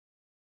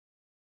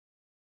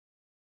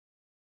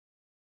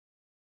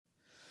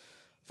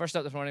First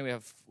up this morning, we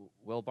have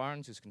Will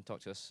Barnes, who's going to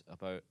talk to us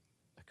about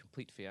a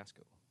complete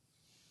fiasco.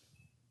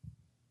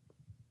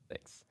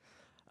 Thanks.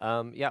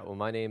 Yeah, well,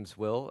 my name's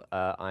Will.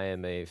 I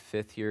am a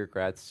fifth-year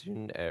grad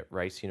student at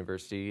Rice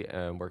University,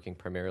 working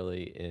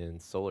primarily in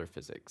solar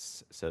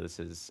physics. So this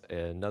is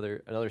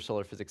another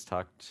solar physics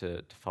talk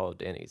to follow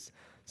Danny's.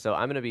 So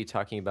I'm going to be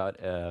talking about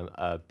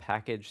a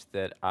package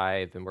that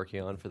I've been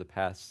working on for the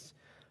past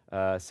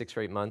 6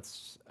 or 8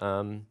 months,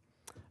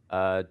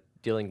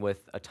 dealing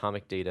with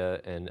atomic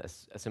data and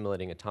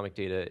assimilating atomic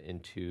data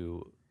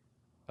into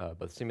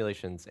both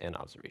simulations and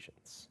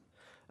observations.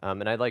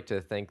 And I'd like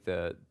to thank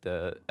the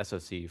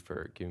SOC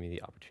for giving me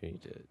the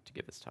opportunity to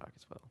give this talk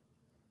as well.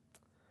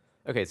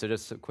 Okay, so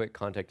just some quick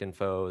contact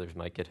info. There's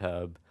my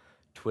GitHub,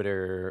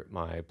 Twitter,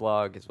 my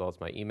blog, as well as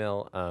my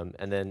email.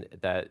 And then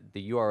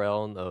the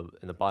URL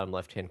in the bottom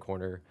left-hand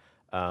corner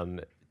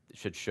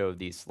should show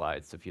these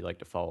slides. So if you'd like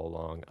to follow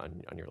along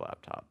on your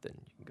laptop, then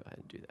you can go ahead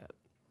and do that.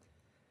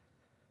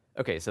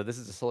 Okay, so this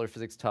is a solar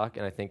physics talk,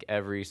 and I think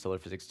every solar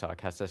physics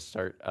talk has to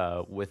start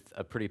with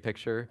a pretty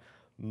picture,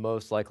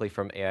 most likely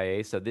from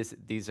AIA. So this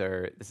is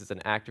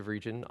an active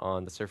region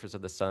on the surface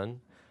of the sun,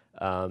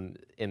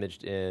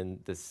 imaged in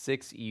the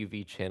 6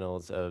 EUV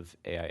channels of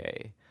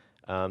AIA.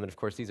 And of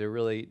course, these are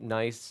really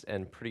nice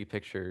and pretty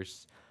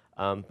pictures.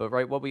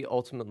 But what we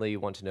ultimately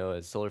want to know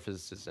as solar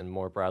physicists and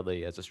more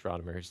broadly as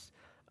astronomers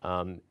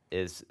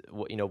is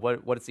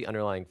what is the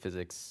underlying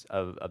physics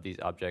of these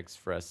objects.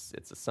 For us,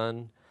 it's the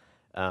sun,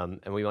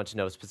 and we want to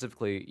know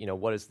specifically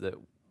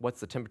what's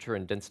the temperature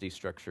and density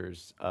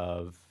structures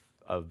of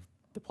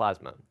the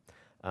plasma,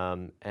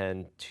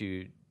 and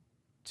to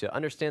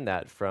understand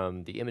that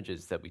from the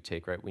images that we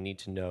take, right, we need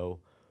to know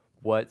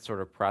what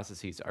sort of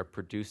processes are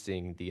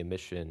producing the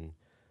emission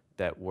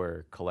that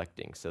we're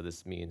collecting. So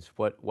this means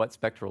what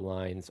spectral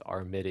lines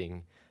are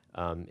emitting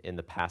in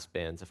the pass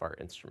bands of our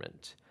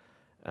instrument,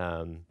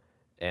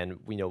 and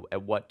we know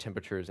at what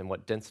temperatures and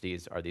what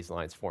densities are these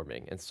lines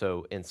forming. And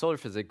so in solar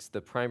physics,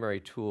 the primary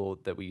tool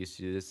that we use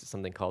to do this is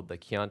something called the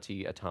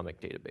Chianti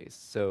Atomic Database.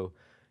 So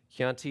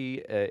Chianti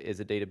is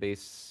a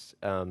database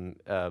and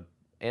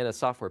a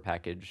software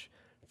package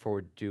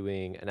for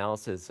doing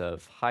analysis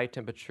of high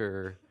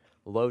temperature,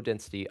 low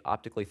density,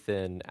 optically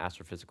thin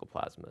astrophysical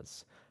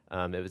plasmas.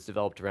 It was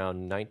developed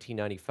around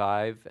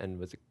 1995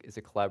 and is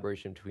a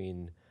collaboration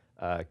between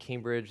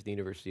Cambridge, the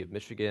University of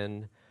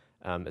Michigan,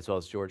 as well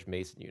as George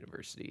Mason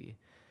University.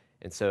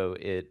 And so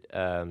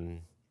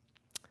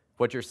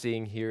what you're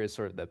seeing here is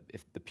sort of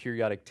the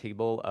periodic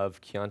table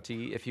of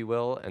Chianti, if you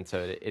will. And so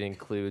it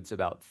includes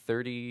about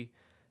 30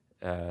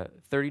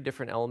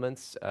 different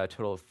elements, a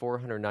total of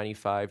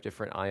 495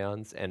 different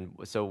ions. And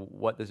so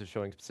what this is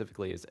showing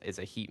specifically is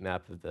a heat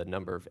map of the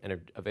number of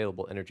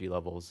available energy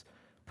levels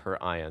per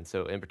ion.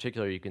 So in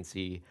particular, you can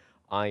see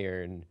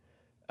iron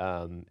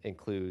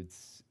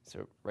includes,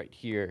 so right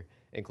here,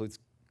 includes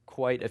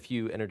quite a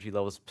few energy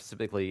levels.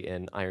 Specifically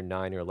in iron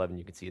 9 or 11,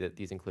 you can see that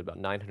these include about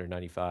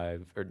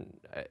 995, or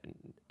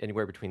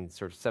anywhere between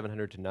sort of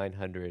 700 to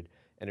 900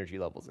 energy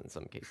levels in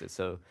some cases.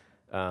 So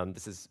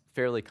this is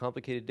fairly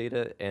complicated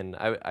data, and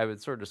I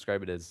would sort of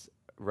describe it as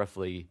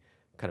roughly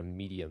kind of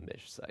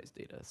medium-ish sized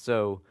data.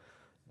 So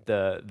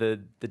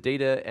the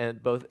data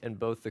and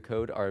both the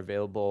code are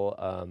available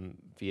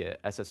via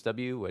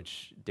SSW,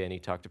 which Danny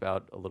talked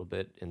about a little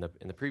bit in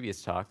the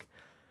previous talk.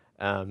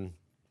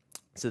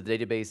 So the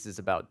database is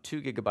about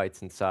 2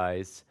 gigabytes in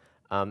size,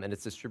 and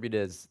it's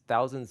distributed as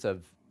thousands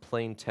of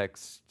plain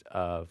text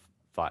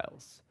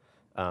files.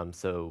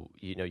 So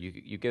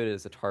you get it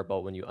as a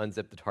tarball. When you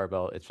unzip the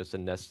tarball, it's just a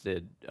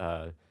nested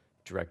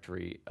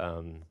directory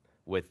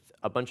with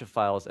a bunch of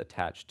files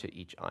attached to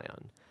each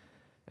ion.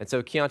 And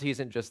so Chianti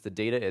isn't just the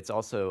data, it's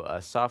also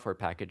a software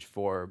package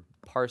for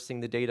parsing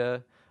the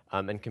data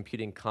and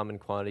computing common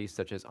quantities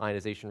such as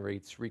ionization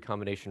rates,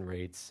 recombination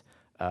rates,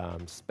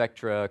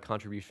 spectra,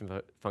 contribution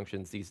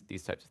functions,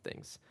 these types of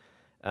things.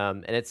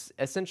 And it's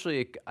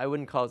essentially, I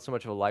wouldn't call it so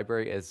much of a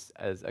library as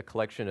a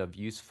collection of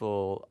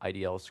useful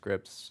IDL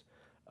scripts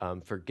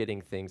for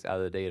getting things out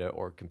of the data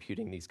or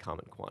computing these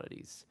common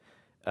quantities.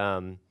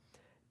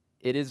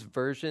 It is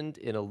versioned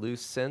in a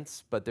loose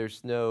sense, but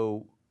there's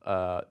no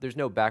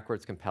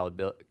backwards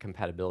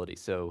compatibility.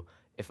 So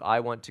if I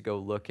want to go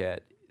look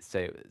at,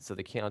 say, so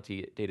the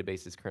Chianti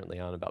database is currently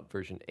on about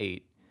version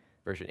 8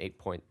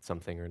 point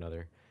something or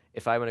another.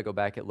 If I want to go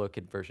back and look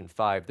at version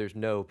 5, there's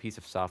no piece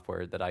of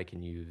software that I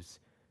can use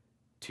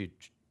to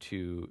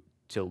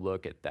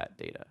look at that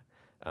data.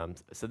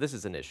 So this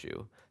is an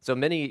issue. So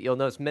you'll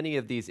notice many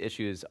of these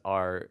issues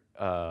are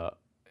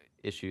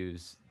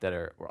issues that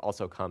were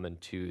also common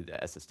to the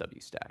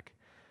SSW stack.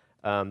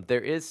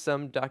 There is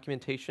some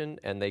documentation,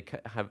 and they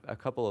have a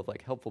couple of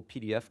helpful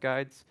PDF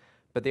guides,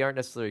 but they aren't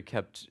necessarily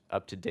kept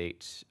up to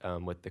date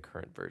with the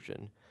current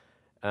version.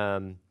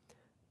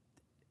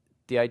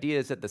 The idea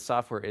is that the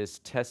software is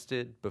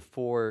tested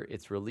before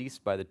it's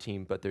released by the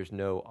team, but there's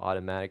no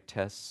automatic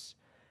tests.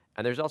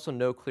 And there's also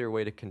no clear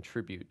way to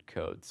contribute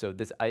code. So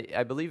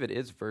I believe it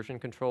is version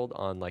controlled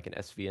on like an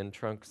SVN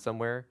trunk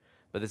somewhere,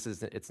 but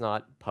it's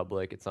not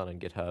public, it's not on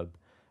GitHub.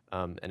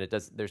 And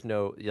there's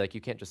no, like,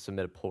 you can't just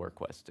submit a pull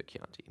request to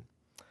Chianti.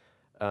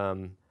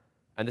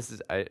 And this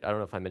is, I don't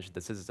know if I mentioned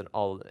this is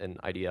all in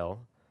IDL,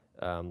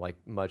 like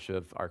much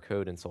of our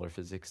code in solar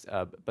physics.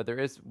 But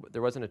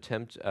there was an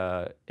attempt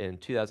in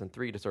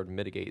 2003 to sort of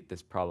mitigate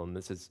this problem.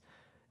 This is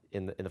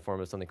in the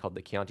form of something called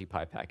the Chianti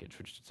Pi package,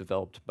 which is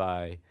developed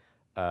by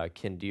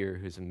Ken Deere,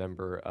 who's a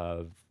member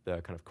of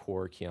the kind of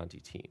core Chianti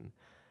team.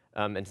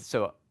 And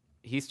so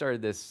he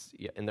started this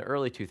in the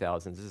early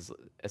 2000s. This is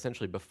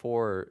essentially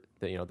before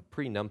the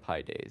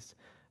pre-NumPy days.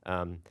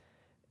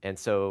 And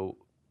so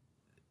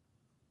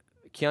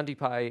Chianti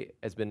Pi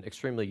has been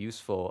extremely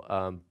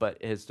useful,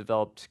 but has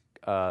developed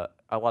a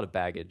lot of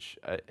baggage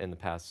in the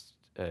past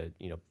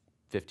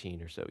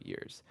 15 or so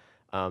years.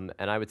 And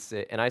I would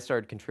say, and I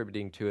started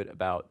contributing to it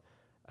about,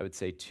 I would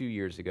say, 2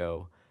 years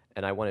ago,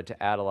 and I wanted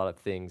to add a lot of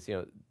things,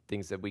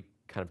 things that we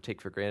kind of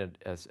take for granted,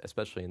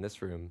 especially in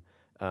this room,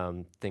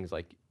 things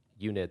like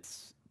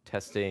units,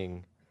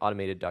 testing,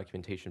 automated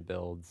documentation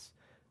builds,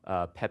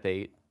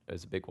 PEP8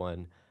 is a big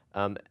one.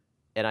 And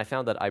I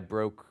found that I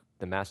broke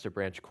the master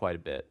branch quite a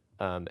bit.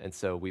 And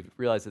so we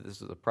realized that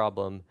this was a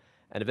problem,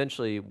 and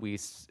eventually we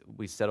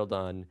settled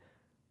on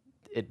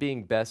it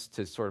being best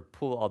to sort of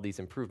pull all these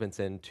improvements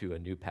into a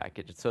new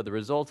package. And so the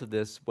result of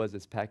this was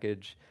this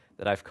package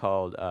that I've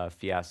called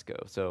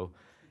Fiasco. So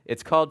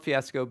it's called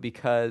Fiasco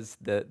because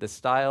the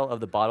style of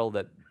the bottle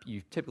that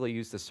you typically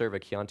use to serve a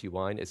Chianti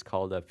wine is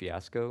called a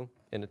Fiasco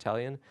in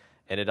Italian.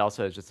 And it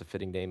also is just a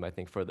fitting name, I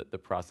think, for the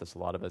process a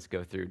lot of us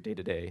go through day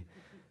to day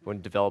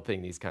when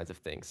developing these kinds of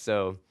things.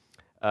 So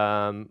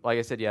like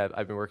I said, yeah,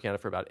 I've been working on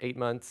it for about 8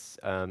 months.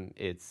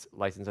 It's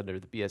licensed under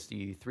the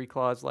BSD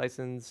 3-clause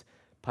license,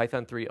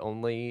 Python 3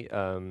 only.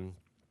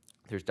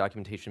 There's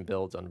documentation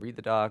builds on Read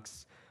the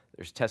Docs.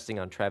 There's testing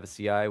on Travis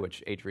CI,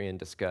 which Adrian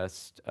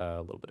discussed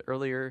a little bit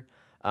earlier.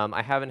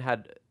 I haven't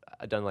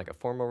done like a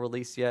formal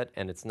release yet,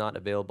 and it's not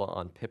available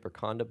on pip or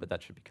conda, but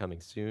that should be coming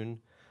soon.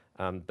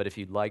 But if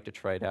you'd like to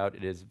try it out,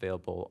 it is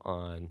available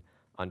on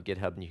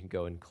GitHub, and you can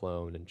go and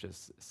clone and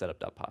just set up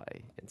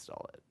 .py,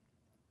 install it.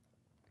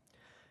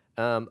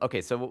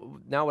 Okay, so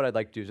now what I'd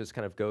like to do is just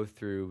kind of go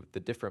through the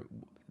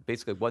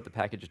basically what the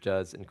package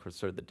does and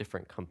sort of the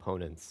different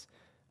components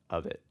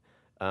of it.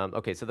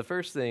 Okay, so the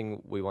first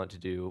thing we want to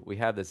do, we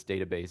have this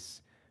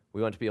database.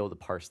 We want to be able to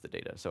parse the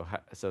data. So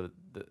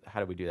how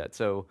do we do that?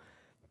 So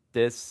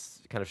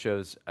this kind of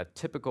shows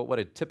what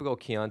a typical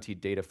Chianti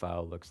data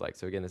file looks like.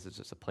 So again, this is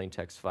just a plain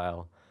text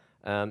file.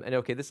 And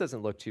okay, this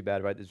doesn't look too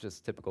bad, right? It's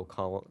just typical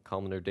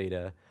columnar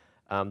data.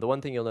 The one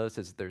thing you'll notice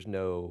is there's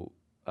no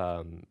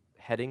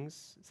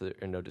headings, so there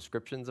are no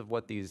descriptions of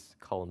what these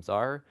columns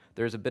are.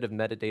 There's a bit of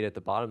metadata at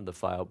the bottom of the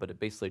file, but it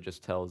basically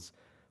just tells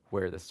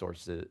where the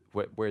source is,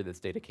 where this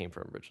data came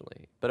from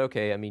originally. But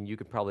okay, I mean, you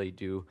could probably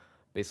do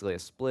basically a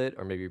split,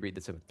 or maybe read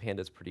this in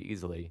pandas pretty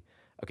easily.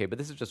 Okay, but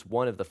this is just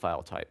one of the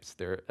file types.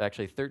 There are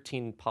actually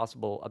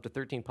up to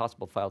 13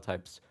 possible file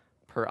types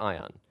per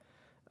ion.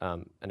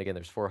 And again,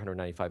 there's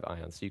 495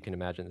 ions, so you can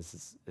imagine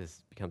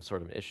this becomes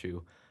sort of an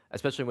issue,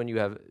 especially when you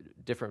have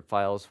different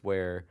files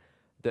where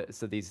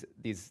so these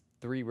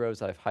 3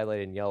 rows I've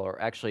highlighted in yellow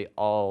are actually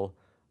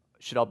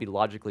should all be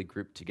logically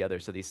grouped together.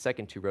 So these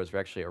second 2 rows are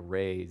actually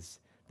arrays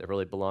that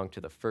really belong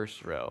to the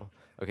first row.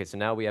 Okay, so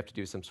now we have to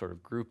do some sort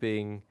of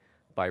grouping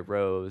by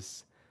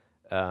rows.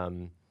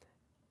 And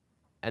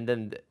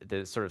then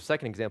the sort of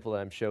second example that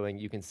I'm showing,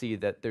 you can see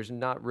that there's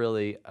not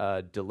really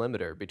a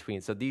delimiter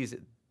between. So these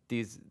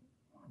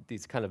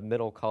kind of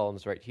middle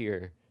columns right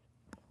here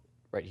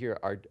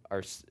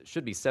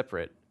should be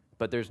separate,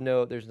 but there's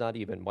not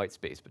even white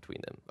space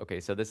between them. Okay,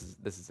 so this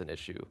is an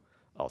issue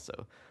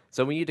also.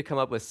 So we need to come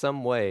up with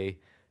some way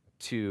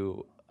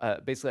to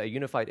basically a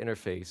unified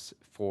interface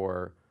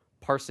for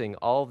parsing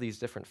all these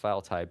different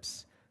file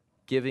types,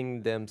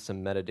 giving them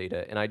some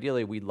metadata, and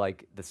ideally we'd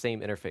like the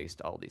same interface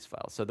to all these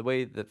files. So the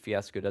way that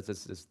Fiasco does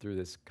this is through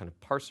this kind of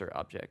parser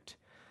object.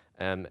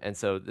 And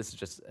so this is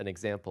just an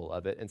example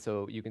of it. And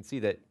so you can see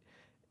that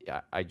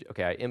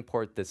I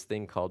import this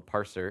thing called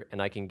parser,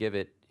 and I can give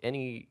it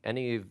any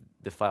of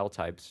the file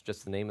types,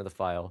 just the name of the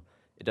file.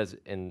 It does,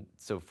 and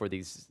so for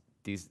these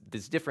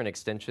different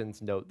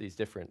extensions, note these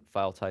different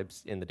file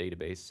types in the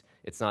database.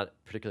 It's not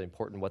particularly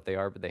important what they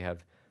are, but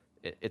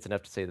it's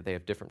enough to say that they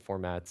have different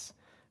formats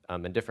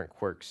and different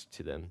quirks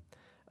to them.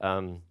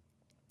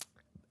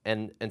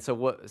 And so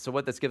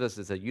what this gives us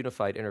is a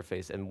unified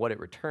interface, and what it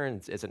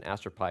returns is an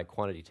AstroPy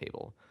quantity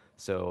table.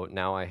 So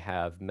now I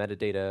have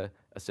metadata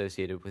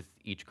associated with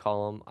each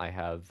column. I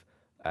have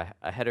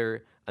a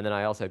header, and then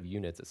I also have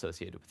units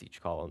associated with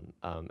each column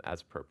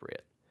as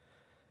appropriate.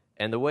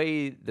 And the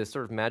way the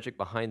sort of magic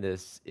behind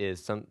this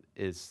is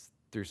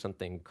through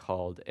something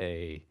called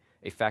a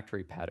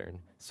factory pattern.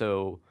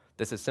 So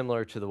this is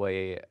similar to the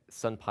way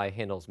SunPy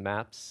handles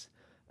maps.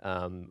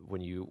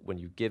 When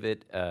you give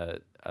it a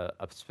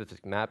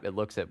specific map, it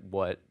looks at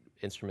what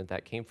instrument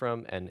that came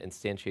from and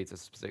instantiates a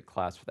specific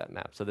class for that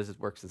map. So this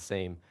works the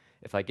same.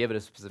 If I give it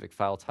a specific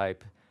file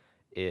type,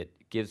 it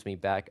gives me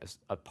back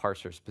a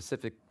parser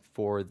specific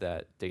for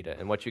that data.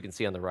 And what you can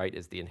see on the right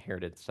is the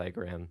inheritance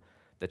diagram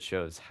that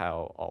shows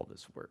how all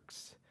this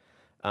works.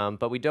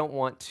 But we don't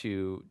want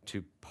to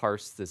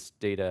parse this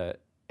data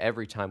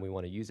every time we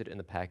want to use it in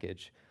the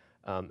package.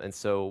 And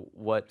so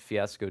what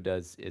Fiasco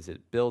does is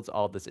it builds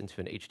all this into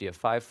an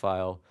HDF5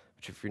 file,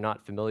 which if you're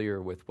not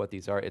familiar with what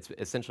these are, it's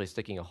essentially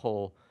sticking a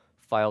whole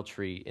file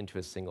tree into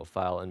a single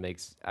file and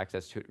makes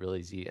access to it really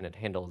easy, and it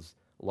handles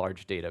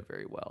large data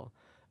very well.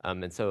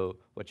 And so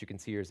what you can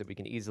see here is that we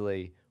can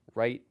easily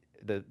write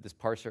this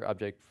parser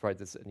object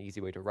provides us an easy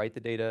way to write the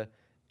data,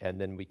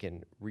 and then we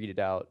can read it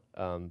out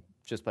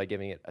just by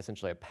giving it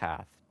essentially a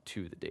path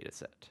to the data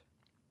set.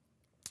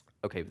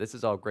 Okay, this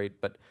is all great,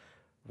 but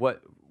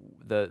what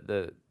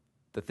the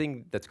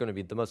thing that's going to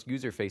be the most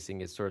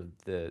user-facing is sort of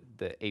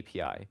the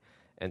API.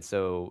 And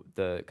so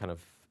the kind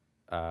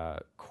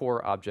of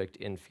core object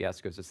in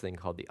Fiasco is this thing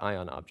called the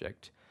ion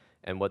object.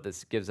 And what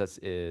this gives us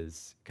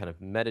is kind of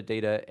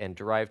metadata and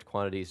derived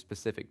quantities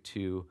specific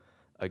to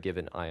a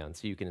given ion.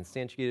 So you can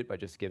instantiate it by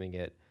just giving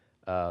it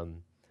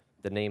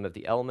the name of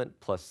the element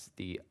plus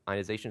the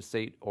ionization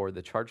state or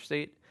the charge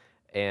state.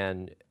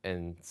 And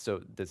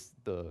so the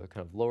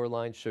kind of lower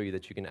lines show you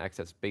that you can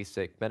access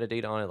basic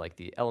metadata on it, like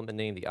the element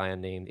name, the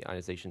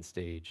ionization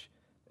stage,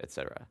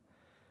 etc.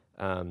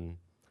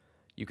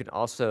 You can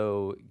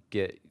also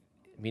get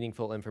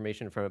meaningful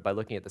information from it by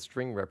looking at the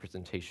string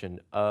representation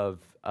of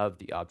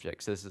the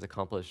object. So this is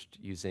accomplished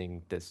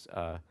using this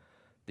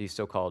the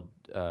so-called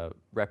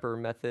repr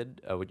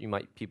method.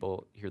 What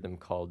people hear them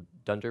called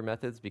dunder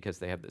methods because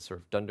they have this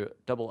sort of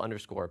double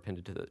underscore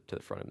appended to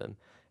the front of them.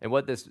 And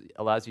what this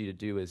allows you to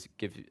do is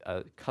give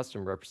a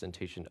custom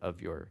representation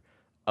of your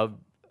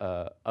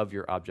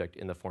object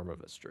in the form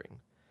of a string.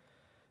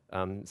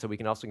 So we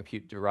can also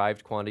compute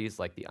derived quantities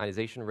like the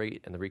ionization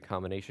rate and the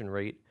recombination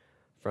rate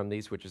from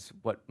these, which is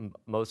what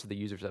most of the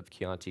users of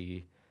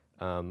Chianti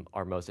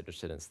are most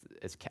interested in.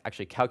 Is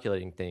actually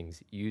calculating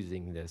things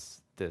using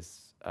this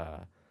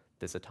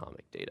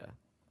atomic data.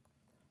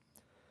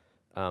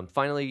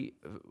 Finally,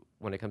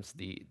 when it comes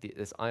to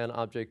this ion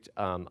object,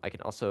 I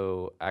can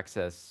also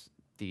access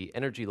the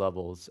energy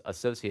levels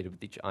associated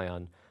with each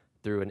ion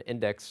through an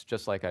index,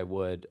 just like I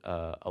would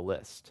a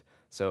list.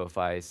 So if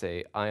I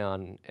say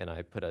ion and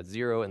I put a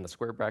 0 in the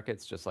square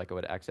brackets, just like I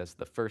would access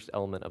the first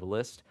element of a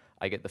list,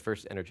 I get the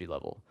first energy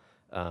level.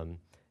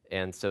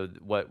 And so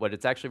what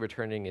it's actually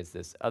returning is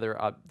this other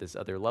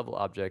level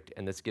object,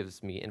 and this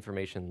gives me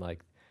information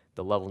like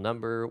the level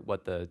number,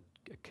 what the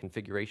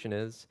configuration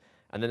is,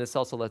 and then this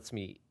also lets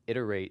me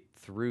iterate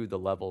through the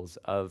levels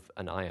of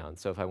an ion.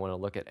 So if I want to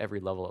look at every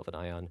level of an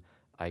ion,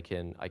 I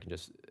can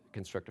just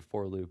construct a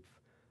for loop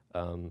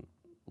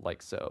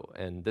like so.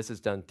 And this is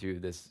done through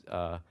this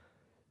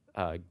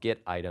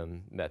get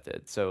item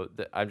method. So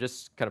I'm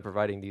just kind of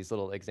providing these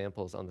little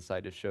examples on the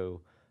side to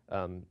show,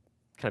 kind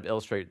of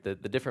illustrate the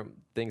different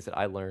things that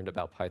I learned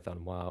about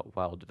Python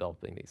while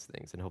developing these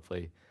things, and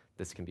hopefully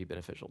this can be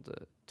beneficial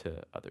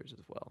to others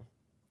as well.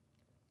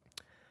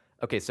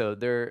 Okay, so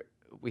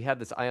we have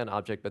this ion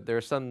object, but there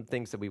are some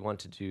things that we want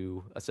to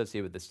do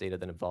associated with this data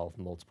that involve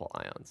multiple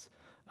ions,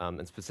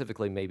 and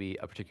specifically maybe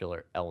a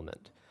particular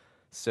element.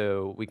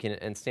 So we can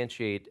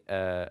instantiate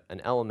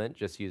an element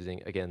just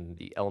using, again,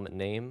 the element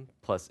name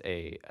plus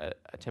a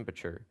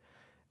temperature.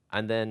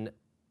 And then,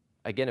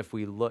 again, if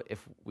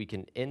we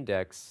can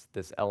index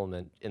this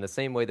element in the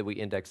same way that we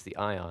index the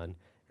ion,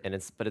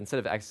 but instead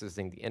of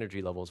accessing the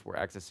energy levels, we're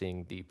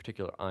accessing the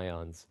particular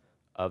ions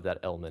of that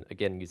element,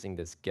 again, using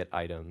this get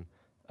item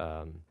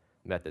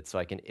method. So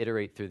I can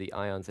iterate through the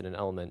ions in an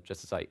element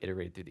just as I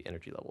iterate through the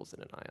energy levels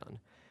in an ion.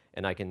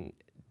 And I can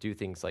do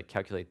things like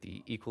calculate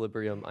the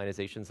equilibrium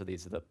ionization. So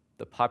these are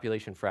the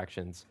population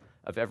fractions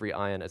of every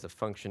ion as a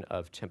function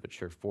of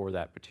temperature for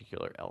that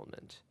particular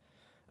element.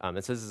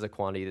 And so this is a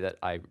quantity that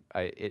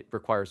it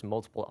requires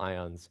multiple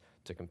ions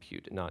to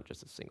compute, not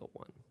just a single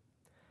one.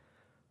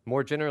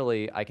 More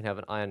generally, I can have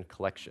an ion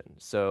collection.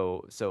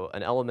 So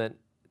an element,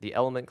 the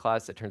element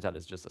class, it turns out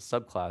is just a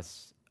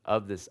subclass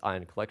of this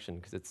ion collection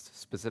because it's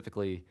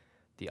specifically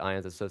the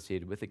ions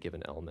associated with a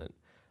given element.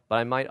 But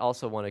I might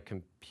also want to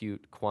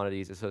compute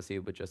quantities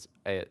associated with just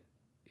an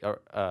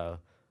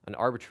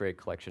arbitrary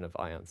collection of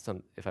ions,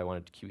 if I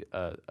wanted to compute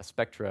a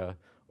spectra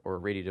or a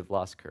radiative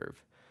loss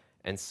curve.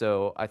 And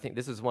so I think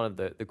this is one of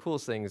the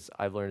coolest things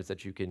I've learned is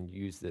that you can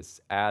use this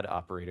add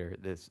operator,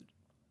 this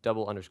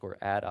double underscore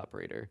add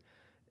operator,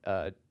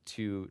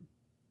 to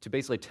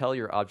basically tell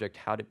your object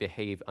how to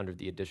behave under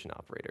the addition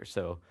operator.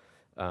 So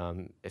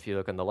if you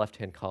look on the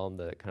left-hand column,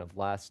 the kind of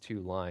last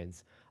two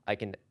lines, I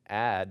can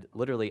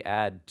literally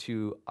add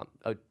two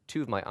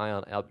of my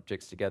ion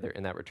objects together,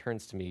 and that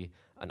returns to me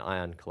an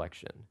ion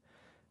collection.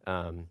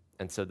 And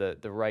so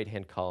the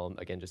right-hand column,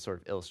 again, just sort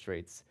of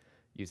illustrates,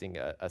 using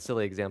a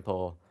silly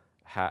example,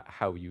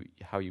 how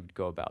you'd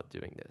go about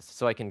doing this.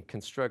 So I can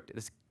construct,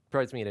 this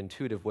provides me an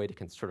intuitive way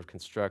to sort of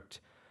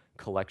construct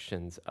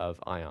collections of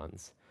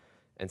ions.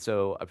 And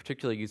so a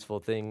particularly useful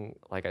thing,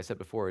 like I said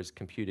before, is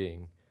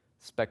computing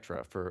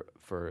spectra for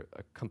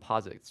a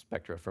composite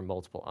spectra for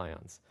multiple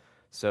ions.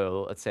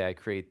 So let's say I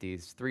create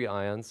these 3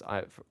 ions,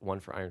 one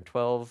for iron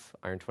 12,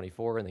 iron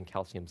 24, and then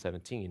calcium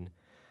 17.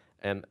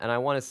 And I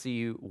want to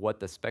see what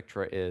the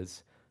spectra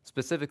is,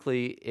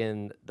 specifically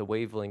in the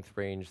wavelength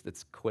range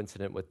that's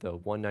coincident with the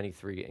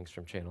 193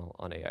 angstrom channel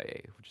on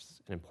AIA, which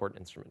is an important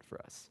instrument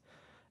for us.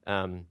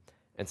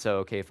 And so,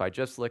 okay, if I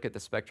just look at the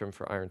spectrum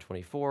for iron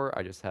 24,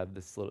 I just have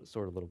this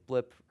sort of little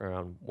blip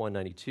around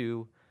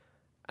 192.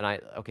 And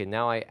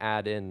now I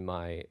add in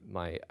my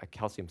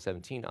calcium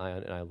 17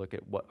 ion, and I look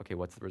at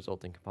what's the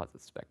resulting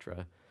composite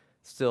spectra.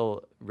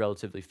 Still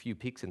relatively few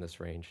peaks in this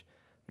range.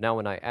 Now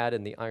when I add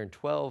in the iron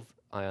 12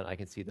 ion, I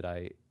can see that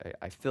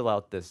I fill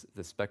out this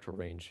spectral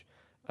range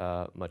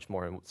much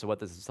more. And so what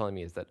this is telling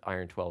me is that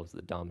iron 12 is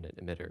the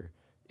dominant emitter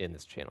in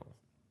this channel.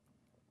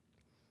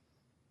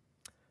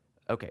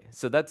 Okay,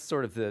 so that's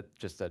sort of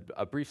just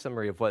a brief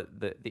summary of what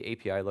the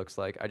API looks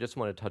like. I just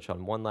want to touch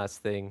on one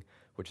last thing,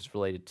 which is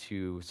related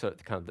to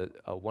kind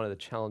of one of the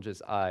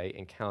challenges I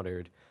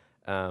encountered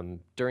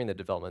during the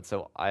development.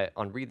 So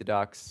on Read the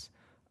Docs,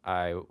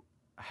 I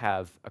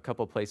have a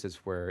couple places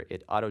where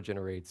it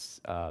auto-generates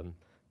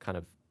kind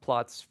of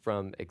plots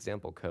from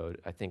example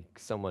code. I think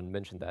someone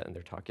mentioned that in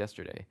their talk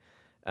yesterday.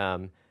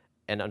 And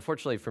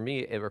unfortunately for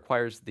me, it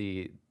requires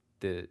the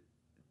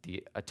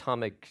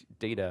atomic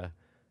data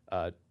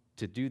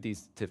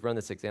to run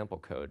this example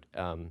code.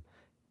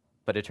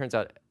 But it turns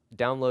out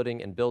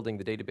downloading and building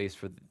the database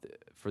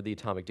for the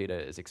atomic data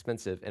is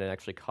expensive, and it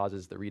actually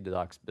causes the Read the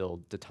Docs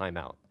build to time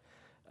out.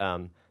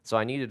 So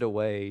I needed a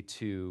way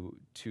to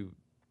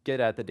get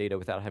at the data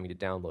without having to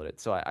download it.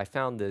 So I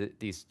found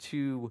these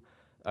two,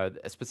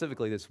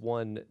 specifically this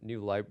one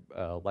new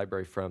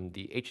library from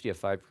the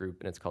HDF5 group,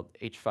 and it's called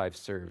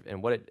H5Serve.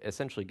 And what it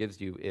essentially gives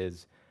you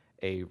is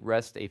a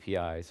REST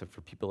API. So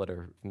for people that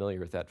are familiar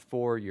with that,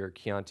 for your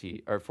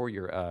Chianti or for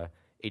your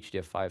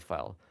HDF5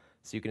 file,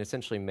 so you can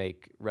essentially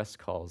make REST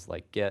calls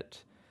like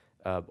get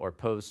or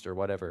post or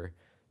whatever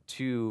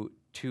to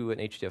an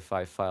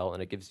HDF5 file,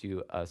 and it gives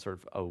you a sort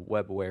of a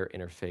web-aware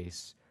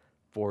interface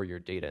for your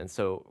data. And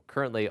so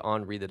currently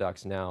on Read the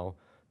Docs now,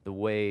 the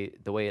way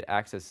it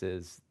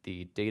accesses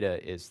the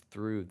data is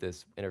through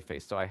this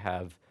interface. So I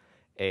have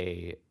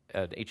an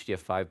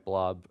HDF5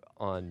 blob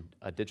on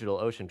a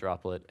DigitalOcean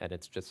droplet, and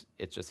it's just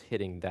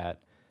hitting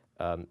that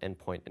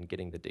endpoint and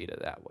getting the data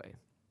that way.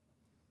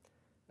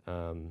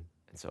 And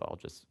so I'll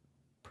just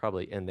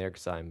probably end there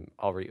because I'm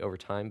already over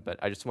time. But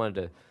I just wanted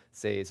to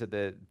say, so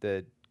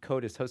the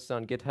code is hosted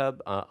on GitHub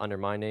under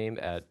my name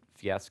at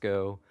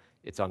fiasco.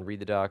 It's on Read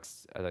the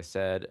Docs, as I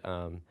said.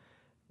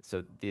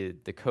 So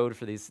the code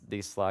for these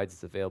slides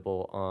is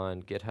available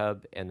on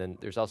GitHub, and then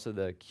there's also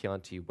the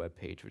Chianti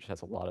webpage, which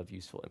has a lot of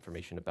useful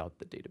information about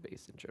the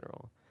database in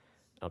general.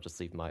 I'll just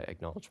leave my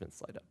acknowledgement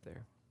slide up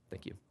there.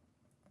 Thank you.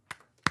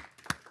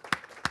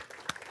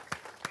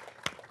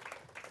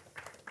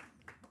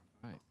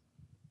 Right.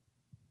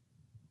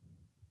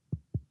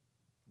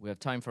 We have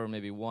time for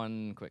maybe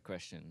one quick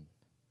question,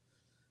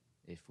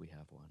 if we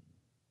have one.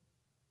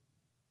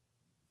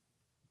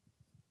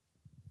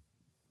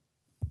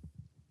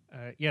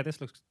 Yeah, this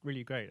looks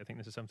really great. I think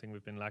this is something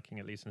we've been lacking,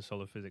 at least in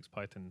solid physics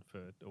Python, for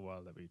a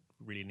while that we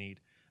really need.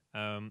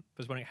 I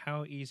was wondering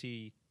how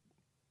easy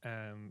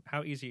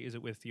is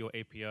it with your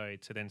API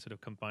to then sort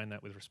of combine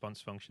that with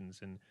response functions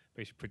and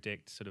basically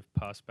predict sort of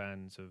pass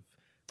bands of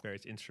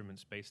various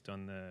instruments based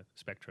on the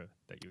spectra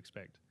that you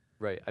expect?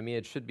 Right. I mean,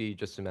 it should be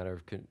just a matter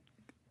of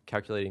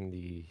calculating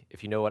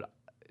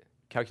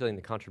calculating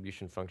the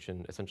contribution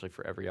function essentially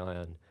for every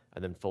ion,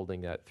 and then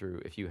folding that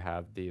through. If you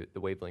have the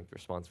wavelength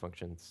response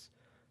functions,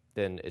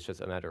 then it's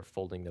just a matter of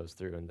folding those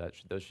through, and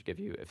those should give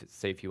you,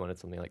 if you wanted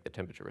something like the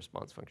temperature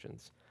response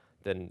functions,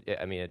 then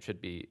I mean it should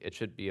be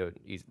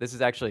easy. This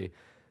is actually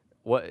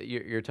what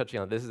you're touching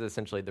on. This is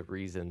essentially the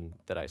reason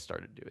that I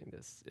started doing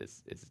this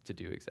is to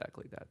do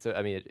exactly that. So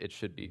I mean it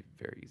should be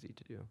very easy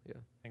to do. Yeah.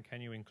 And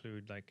can you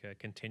include like a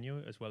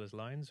continuum as well as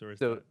lines, or is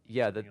so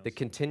yeah, the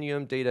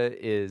continuum data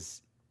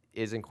is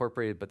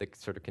incorporated, but the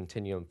sort of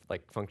continuum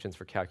like functions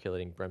for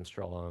calculating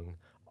Bremsstrahlung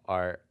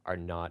are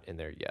not in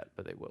there yet,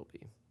 but they will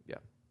be. Yeah.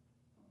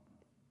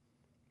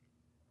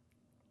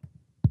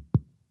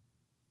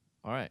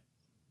 All right.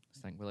 Let's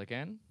thank Will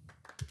again.